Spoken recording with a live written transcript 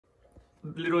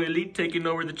Little Elite taking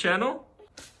over the channel.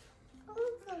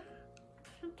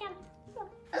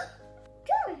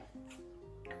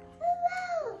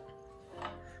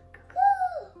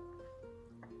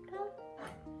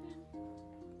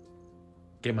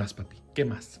 ¿Qué más, papi? ¿Qué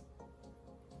más?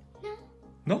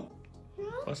 ¿No?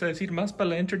 ¿Vas a decir más para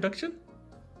la introduction?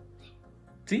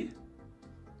 ¿Sí?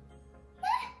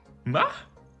 ¿Ma?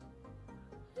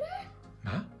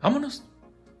 ¿Ma? ¡Vámonos!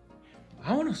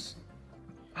 ¡Vámonos!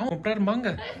 Vamos a comprar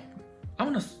manga.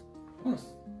 ¡Vámonos!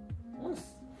 ¡Vámonos! ¡Vámonos!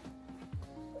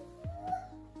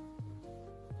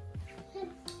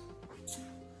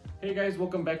 Hey guys,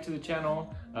 welcome back to the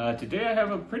channel. Today I have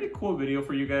a pretty cool video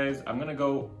for you guys. I'm gonna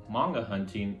go manga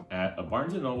hunting at a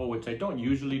Barnes & Noble, which I don't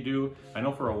usually do. I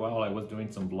know for a while I was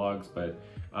doing some vlogs, but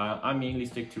I mainly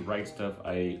stick to Right Stuff.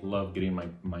 I love getting my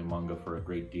manga for a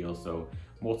great deal, so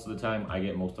most of the time I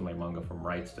get most of my manga from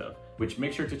Right Stuff. Which,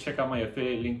 make sure to check out my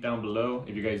affiliate link down below.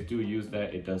 If you guys do use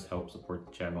that, it does help support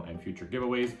the channel and future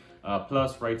giveaways.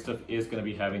 Plus, Right Stuff is going to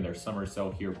be having their summer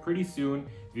sale here pretty soon.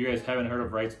 If you guys haven't heard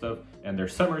of Right Stuff and their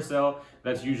summer sale,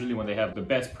 that's usually when they have the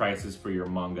best prices for your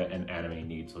manga and anime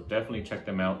needs. So definitely check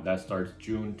them out. That starts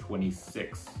June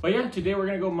 26th. But yeah, today we're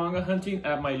going to go manga hunting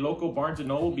at my local Barnes &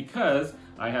 Noble because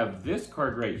I have this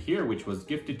card right here, which was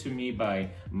gifted to me by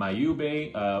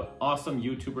Mayube, awesome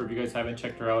YouTuber. If you guys haven't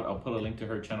checked her out, I'll put a link to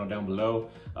her channel down below.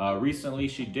 Recently,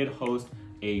 she did host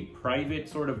a private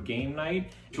sort of game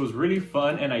night, which was really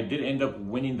fun, and I did end up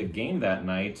winning the game that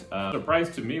night.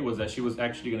 Surprise to me was that she was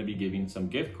actually going to be giving some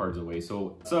gift cards away.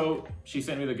 So she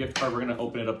sent me the gift card. We're going to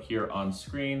open it up here on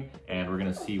screen, and we're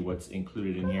going to see what's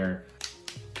included in here.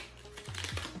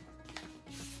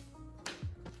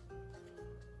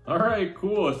 All right,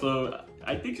 cool. So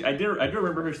I think I do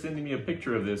remember her sending me a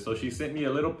picture of this. So she sent me a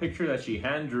little picture that she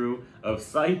hand drew of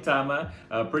Saitama.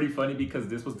 Pretty funny because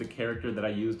this was the character that I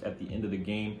used at the end of the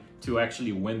game to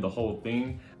actually win the whole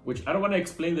thing. Which I don't want to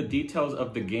explain the details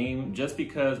of the game just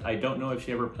because I don't know if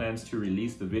she ever plans to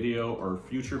release the video or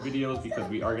future videos, because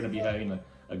we are going to be having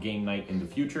a game night in the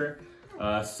future.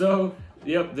 So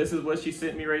yep, this is what she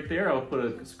sent me right there. I'll put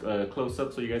a close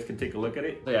up so you guys can take a look at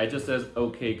it. Yeah, it just says,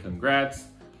 okay, congrats.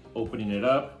 Opening it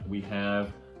up, we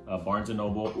have Barnes &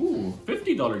 Noble. Ooh,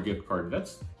 $50 gift card.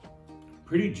 That's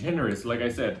pretty generous. Like I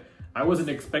said, I wasn't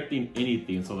expecting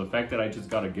anything, so the fact that I just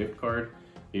got a gift card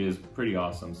is pretty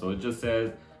awesome. So it just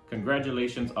says,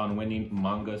 congratulations on winning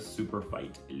Manga Super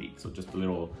Fight Elite. So just a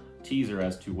little teaser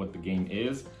as to what the game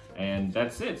is, and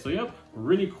that's it. So yep,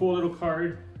 really cool little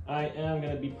card. I am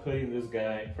gonna be putting this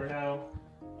guy, for now,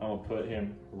 I'm gonna put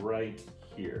him right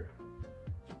here.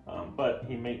 But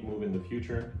he may move in the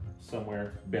future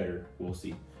somewhere better, we'll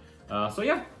see. So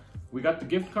yeah, we got the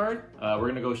gift card. We're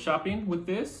gonna go shopping with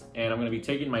this, and I'm gonna be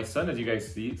taking my son. As you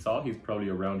guys saw, he's probably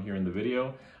around here in the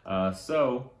video.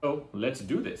 So let's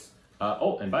do this.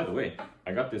 Oh, and by the way,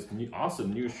 I got this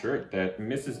awesome new shirt that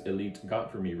Mrs. Elite got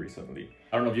for me recently.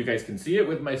 I don't know if you guys can see it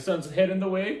with my son's head in the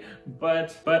way,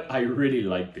 but I really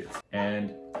like this.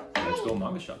 And let's go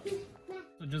manga shopping.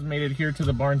 So just made it here to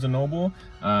the Barnes & Noble.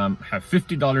 Have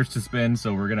 $50 to spend,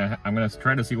 so I'm gonna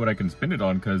try to see what I can spend it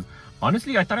on, because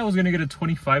honestly I thought I was gonna get a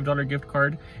 $25 gift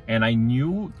card, and I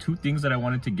knew two things that I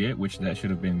wanted to get, which that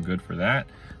should have been good for that,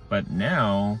 but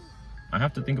now I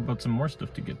have to think about some more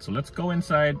stuff to get. So let's go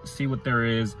inside, see what there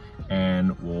is,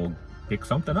 and we'll pick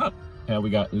something up. Yeah, we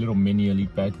got little mini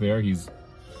Elite back there. He's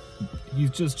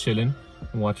just chilling,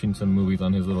 watching some movies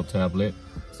on his little tablet.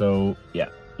 So yeah,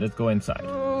 let's go inside.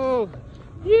 Oh,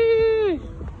 yay!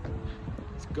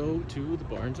 Let's go to the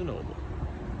Barnes & Noble.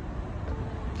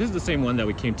 This is the same one that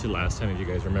we came to last time, if you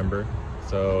guys remember.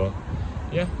 So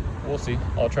yeah, we'll see.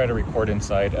 I'll try to record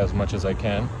inside as much as I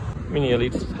can. Mini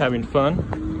Elite's having fun.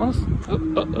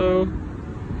 Uh-oh.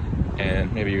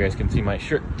 And maybe you guys can see my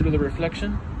shirt through the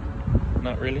reflection.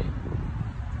 Not really.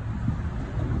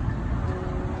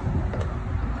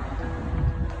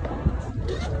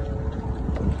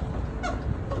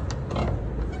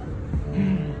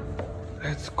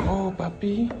 Let's go,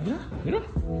 papi. Mira, mira.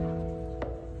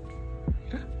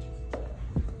 Mira.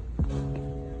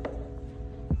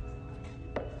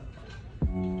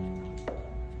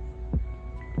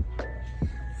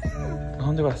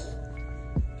 ¿A dónde vas?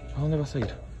 ¿A dónde vas a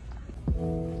ir?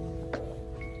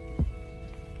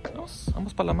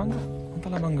 Vamos para la manga. Vamos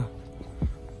para la manga.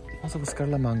 Vamos a buscar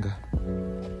la manga.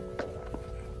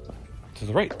 To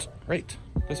the right,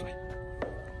 this way.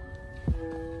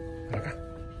 Para acá.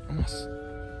 Vamos.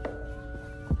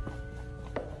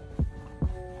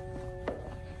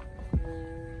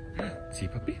 Sí,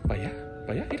 papi, para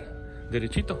allá, mira.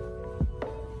 Derechito.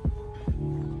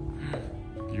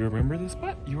 You remember this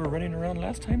spot? You were running around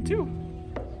last time too.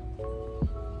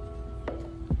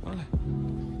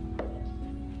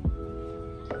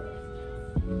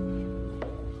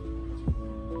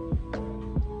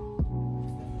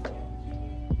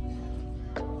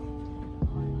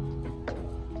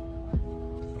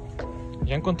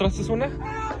 ¿Ya encontraste una?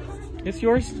 ¿Es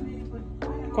yours?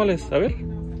 ¿Cuál es? A ver.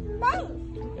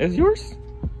 ¿Es yours?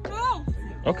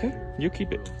 Okay, you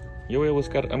keep it. Yo voy a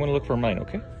buscar. I'm gonna look for mine,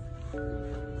 okay?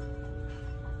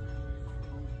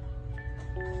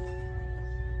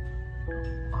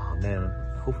 Oh man,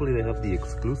 hopefully they have the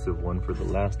exclusive one for the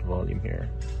last volume here.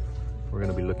 We're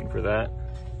gonna be looking for that.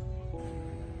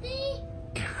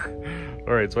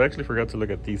 Alright, so I actually forgot to look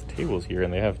at these tables here,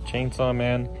 and they have Chainsaw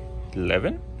Man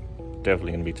 11.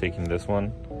 Definitely gonna be taking this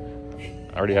one.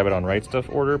 I already have it on Right Stuff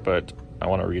order, but I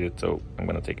want to read it, so I'm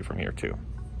gonna take it from here too.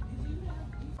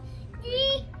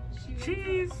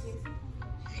 Cheese!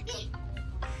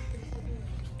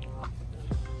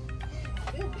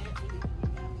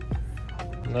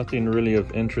 Nothing really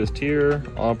of interest here.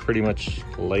 All pretty much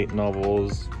light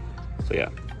novels. So yeah,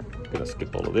 I'm gonna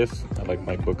skip all of this. I like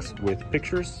my books with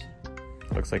pictures.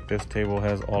 Looks like this table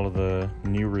has all of the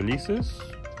new releases.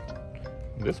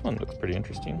 This one looks pretty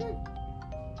interesting.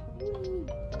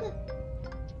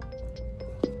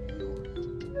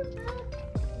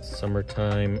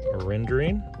 Summertime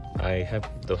rendering. I have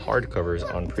the hardcovers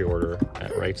on pre-order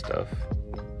at Right Stuff.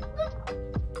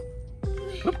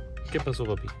 Oh, ¿qué pasó,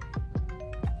 papi?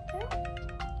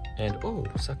 And oh,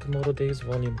 Sakamoto Days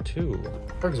Volume 2.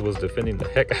 Parks was defending the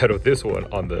heck out of this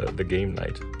one on the game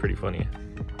night. Pretty funny.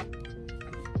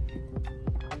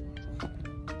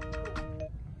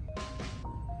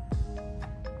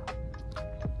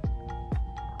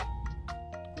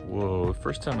 Whoa,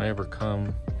 first time I ever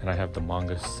come and I have the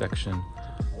manga section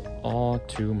all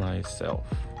to myself.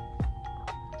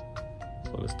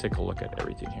 So let's take a look at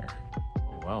everything here.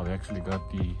 Oh wow, they actually got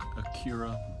the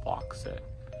Akira box set.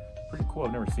 Pretty cool,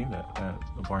 I've never seen that at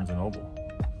the Barnes & Noble.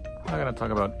 I'm not gonna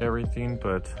talk about everything,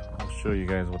 but I'll show you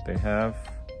guys what they have.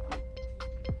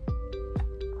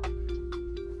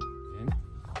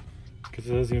 ¿Qué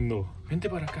estás haciendo? Vente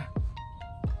para acá.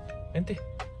 Vente.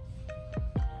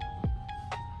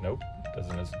 Nope,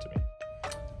 doesn't listen to me.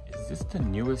 Is this the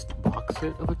newest box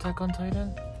set of Attack on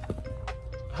Titan?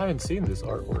 I haven't seen this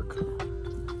artwork,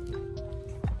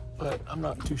 but I'm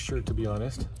not too sure, to be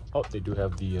honest. Oh, they do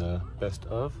have the best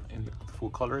of in the full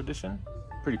color edition.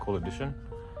 Pretty cool edition.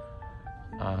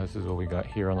 This is what we got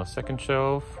here on the second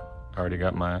shelf. I already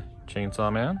got my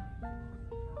Chainsaw Man.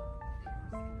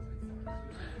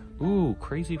 Ooh,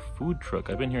 Crazy Food Truck.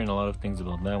 I've been hearing a lot of things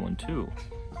about that one too.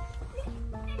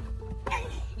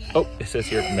 Oh, it says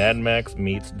here, Mad Max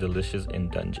meets Delicious in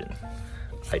Dungeon.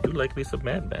 I do like me some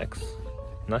Mad Max.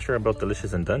 Not sure about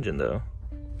Delicious in Dungeon though.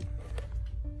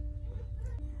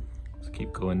 Let's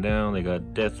keep going down. They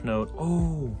got Death Note.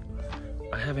 Oh,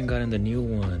 I haven't gotten the new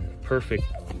one. Perfect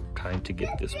time to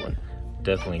get this one.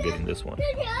 Definitely getting this one.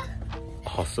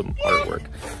 Awesome artwork.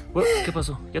 What? ¿Qué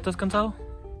pasó? ¿Ya estás cansado?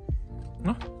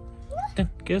 ¿No?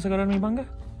 ¿Quieres agarrar mi manga?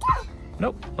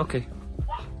 Nope. Okay.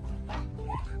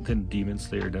 Then Demon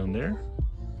Slayer down there.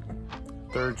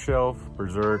 Third shelf,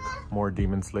 Berserk, more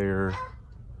Demon Slayer,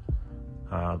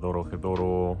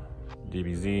 Dorohedoro,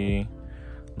 DBZ.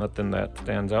 Nothing that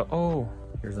stands out. Oh,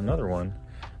 here's another one.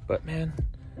 But man,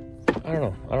 I don't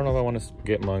know. I don't know if I want to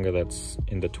get manga that's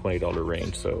in the $20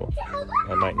 range, so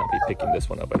I might not be picking this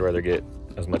one up. I'd rather get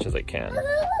as much as I can.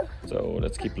 So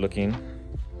let's keep looking.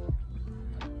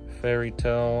 Fairy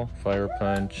Tail, Fire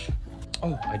Punch.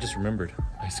 Oh, I just remembered.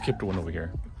 I skipped one over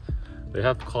here. They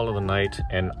have Call of the Night,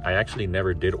 and I actually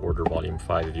never did order Volume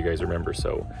 5, if you guys remember,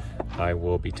 so I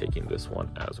will be taking this one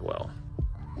as well.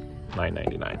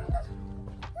 $9.99.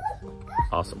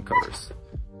 Awesome covers.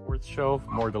 Fourth shelf,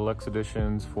 more deluxe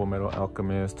editions, Full Metal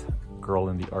Alchemist, Girl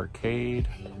in the Arcade,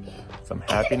 some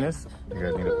Happiness. You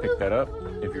guys need to pick that up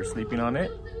if you're sleeping on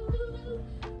it.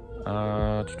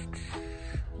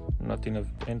 Nothing of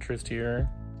interest here.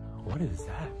 What is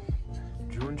that?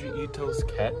 Junji Ito's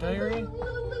Cat Diary?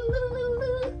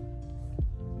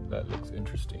 That looks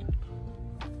interesting.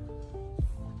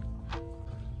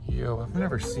 Yo, I've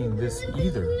never seen this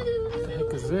either. What the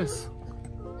heck is this?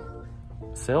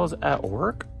 Sales at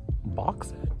Work? Box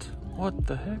set? What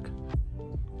the heck?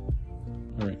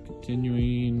 Alright,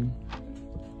 continuing.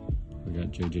 We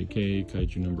got JJK,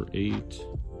 Kaiju number 8.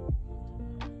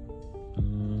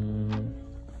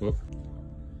 Whoop.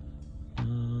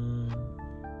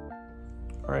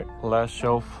 Alright, last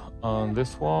shelf on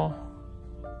this wall.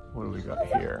 What do we got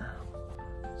here?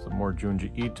 Some more Junji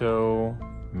Ito,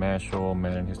 Mashle,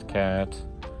 Man and His Cat,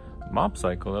 Mob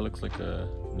Psycho. That looks like a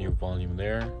new volume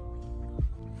there.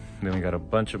 Then we got a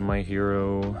bunch of My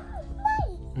Hero,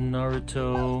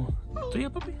 Naruto. So yeah,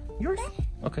 puppy, yours?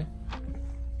 Okay.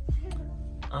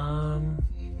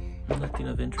 Nothing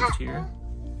of interest here.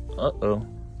 Uh-oh.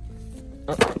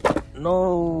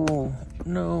 No,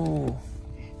 no.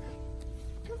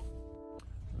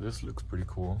 This looks pretty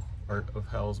cool. Art of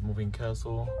Howl's Moving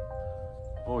Castle.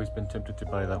 Always been tempted to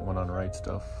buy that one on Right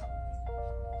Stuff.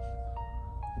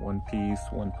 One Piece,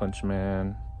 One Punch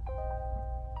Man,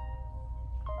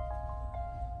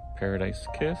 Paradise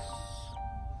Kiss,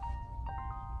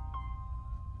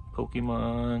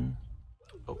 Pokemon.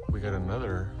 Oh, we got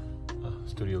another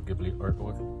Studio Ghibli art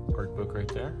book right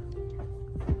there.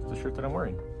 It's the shirt that I'm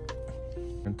wearing.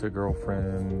 Into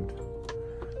Girlfriend,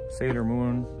 Sailor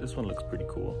Moon. This one looks pretty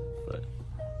cool, but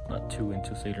not too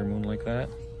into Sailor Moon like that.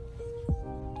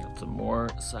 Got some more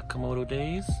Sakamoto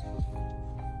Days.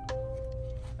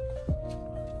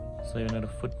 Sayonara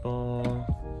Football.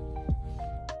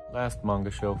 Last manga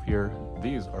shelf here.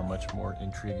 These are much more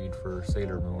intriguing for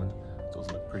Sailor Moon. Those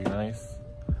look pretty nice.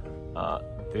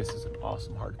 This is an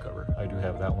awesome hardcover. I do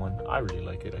have that one. I really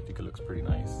like it. I think it looks pretty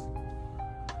nice.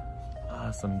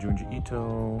 Some Junji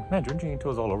Ito. Man, Junji Ito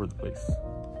is all over the place.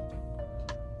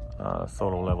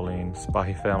 Solo Leveling,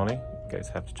 Spy Family. You guys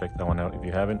have to check that one out if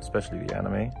you haven't, especially the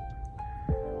anime.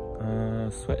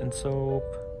 Sweat and Soap.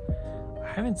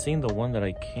 I haven't seen the one that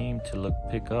I came to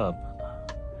pick up.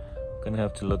 Gonna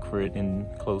have to look for it in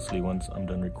closely once I'm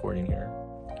done recording here.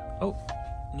 Oh,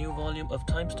 new volume of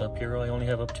Time Stop Hero. I only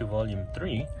have up to volume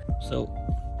 3, so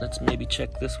let's maybe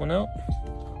check this one out.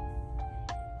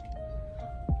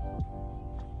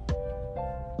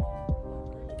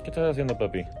 ¿Qué estás haciendo,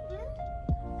 papi?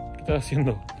 ¿Qué estás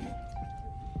haciendo?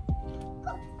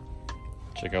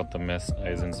 Check out the mess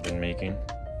Aizen's been making.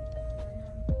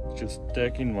 Just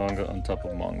stacking manga on top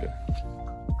of manga.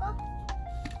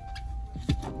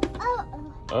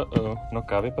 Uh-oh, ¿no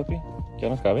cabe, papi? ¿Ya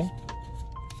no cabe?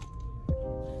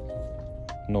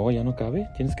 No, ya no cabe.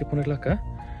 Tienes que ponerla acá.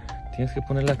 Tienes que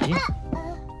ponerla aquí.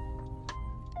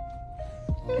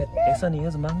 Esa ni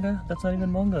es manga. That's not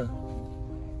even manga.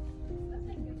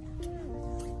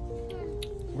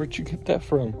 Where'd you get that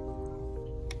from?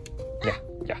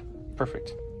 Yeah,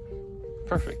 perfect.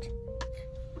 Perfect.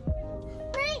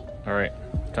 All right,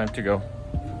 time to go.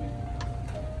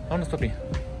 Vámonos, papi.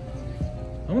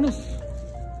 Vámonos.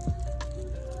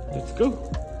 Let's go.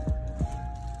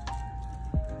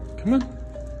 Come on.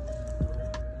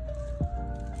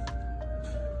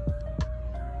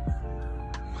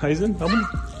 Aizen, vámonos.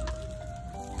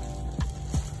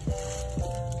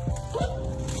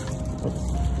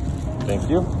 Thank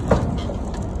you.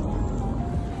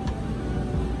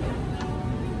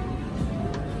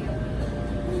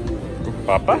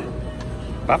 Papa?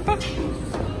 Papa?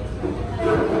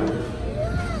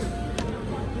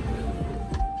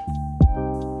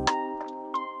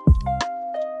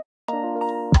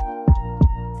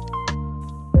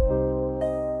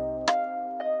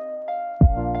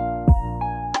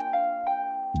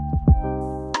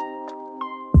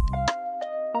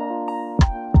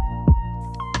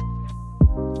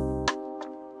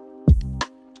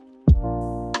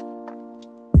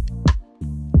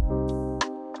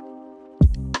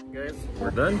 Guys,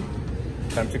 we're done.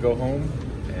 Time to go home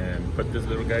and put this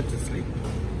little guy to sleep.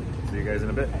 See you guys in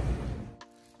a bit.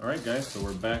 All right, guys, so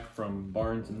we're back from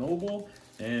Barnes & Noble,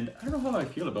 and I don't know how I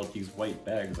feel about these white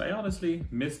bags. I honestly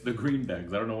miss the green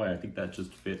bags. I don't know why. I think that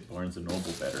just fit Barnes &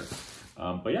 Noble better.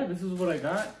 But yeah, this is what I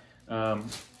got.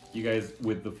 You guys,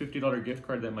 with the $50 gift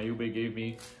card that Mayube gave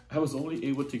me, I was only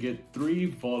able to get 3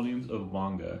 volumes of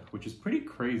manga, which is pretty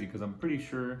crazy because I'm pretty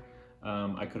sure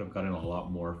I could have gotten a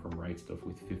lot more from Right Stuff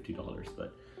with $50,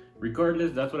 but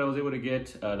regardless, that's what I was able to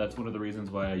get. That's one of the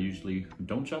reasons why I usually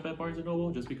don't shop at Barnes &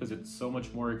 Noble, just because it's so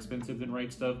much more expensive than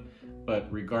Right Stuff.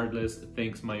 But regardless,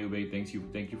 thanks Mayube, thank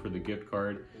you for the gift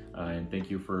card, and thank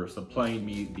you for supplying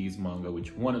me these manga,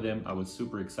 which one of them I was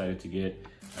super excited to get.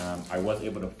 I was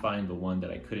able to find the one that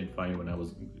I couldn't find when I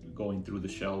was going through the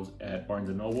shelves at Barnes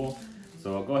 & Noble.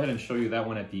 So I'll go ahead and show you that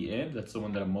one at the end. That's the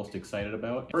one that I'm most excited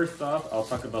about. First off, I'll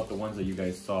talk about the ones that you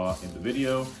guys saw in the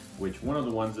video, which one of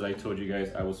the ones that I told you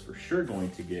guys I was for sure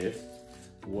going to get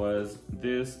was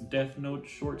this Death Note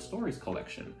short stories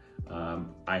collection.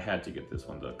 I had to get this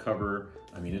one. The cover,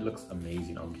 I mean, it looks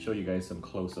amazing. I'll show you guys some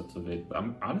close-ups of it.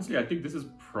 Honestly, I think this is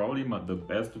probably the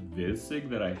best VizSig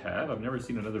that I have. I've never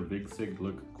seen another VizSig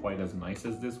look quite as nice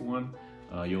as this one.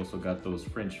 You also got those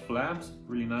French flaps,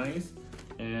 really nice.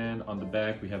 And on the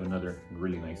back, we have another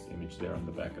really nice image there on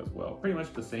the back as well. Pretty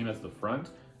much the same as the front,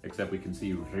 except we can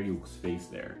see Ryuk's face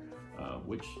there.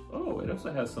 Which, oh, it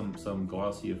also has some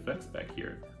glossy effects back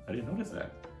here. I didn't notice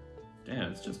that.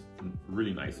 Damn, it's just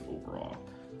really nice overall.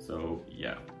 So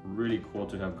yeah, really cool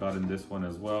to have gotten this one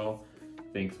as well.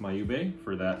 Thanks Mayube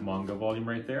for that manga volume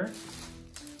right there.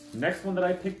 Next one that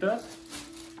I picked up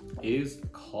is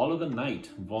Call of the Night,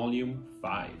 Volume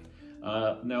 5.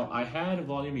 Now, I had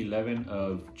Volume 11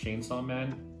 of Chainsaw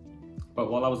Man,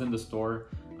 But while I was in the store,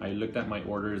 I looked at my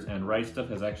orders, and Right Stuff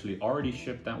has actually already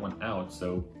shipped that one out.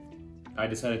 So I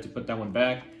decided to put that one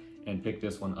back and pick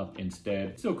this one up instead.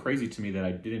 It's still crazy to me that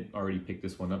I didn't already pick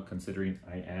this one up, considering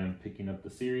I am picking up the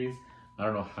series. I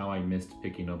don't know how I missed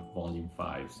picking up volume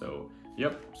 5. So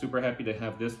yep, super happy to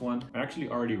have this one. I actually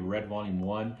already read volume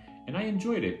 1 and I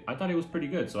enjoyed it. I thought it was pretty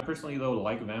good. So I personally though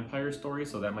like vampire stories,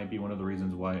 so that might be one of the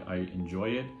reasons why I enjoy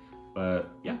it.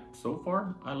 But yeah, so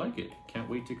far I like it. Can't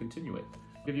wait to continue it.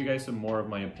 I'll give you guys some more of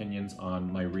my opinions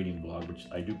on my reading vlog, which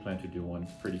I do plan to do one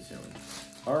pretty soon.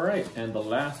 All right, and the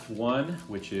last one,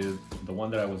 which is the one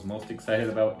that I was most excited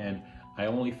about, and I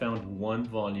only found one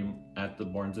volume at the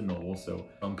Barnes & Noble, so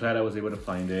I'm glad I was able to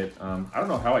find it. I don't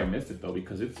know how I missed it though,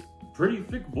 because it's pretty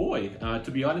thick boy.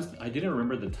 To be honest, I didn't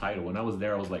remember the title. When I was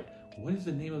there, I was like, what is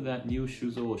the name of that new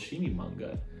Shuzo Oshimi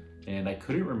manga? And I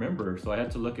couldn't remember, so I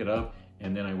had to look it up,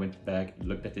 and then I went back,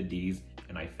 looked at the D's,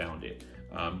 and I found it.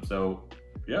 So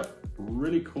yep,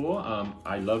 really cool.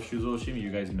 I love Shuzo Oshimi.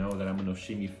 You guys know that I'm an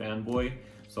Oshimi fanboy,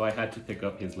 so I had to pick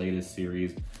up his latest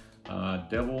series.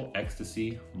 Devil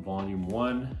Ecstasy Volume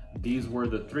 1. These were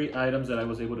the 3 items that I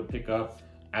was able to pick up,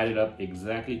 added up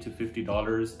exactly to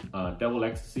 $50. Devil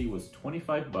Ecstasy was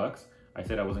 25 bucks. I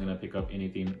said I wasn't gonna pick up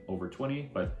anything over 20,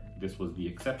 but this was the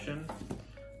exception.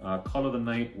 Call of the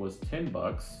Night was 10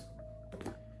 bucks.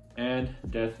 And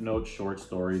Death Note Short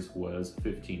Stories was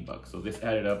 15 bucks. So this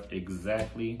added up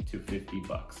exactly to 50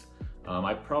 bucks.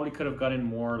 I probably could have gotten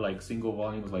more like single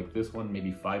volumes like this one,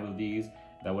 maybe 5 of these.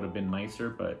 That would have been nicer,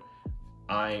 but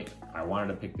I wanted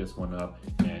to pick this one up,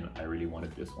 and I really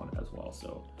wanted this one as well.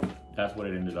 So that's what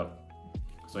it ended up.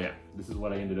 So yeah, this is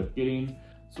what I ended up getting.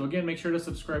 So again, make sure to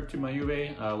subscribe to my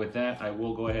Juve. With that, I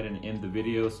will go ahead and end the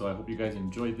video. So I hope you guys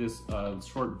enjoyed this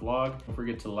short vlog. Don't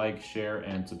forget to like, share,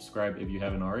 and subscribe if you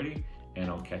haven't already. And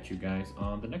I'll catch you guys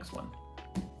on the next one.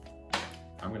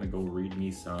 I'm gonna go read me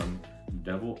some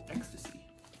Devil Ecstasy.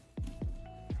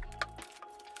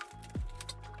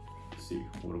 Let's see,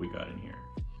 what do we got in here?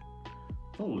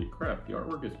 Holy crap, the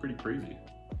artwork is pretty crazy.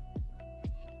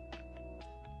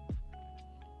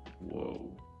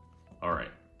 Whoa. All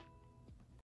right.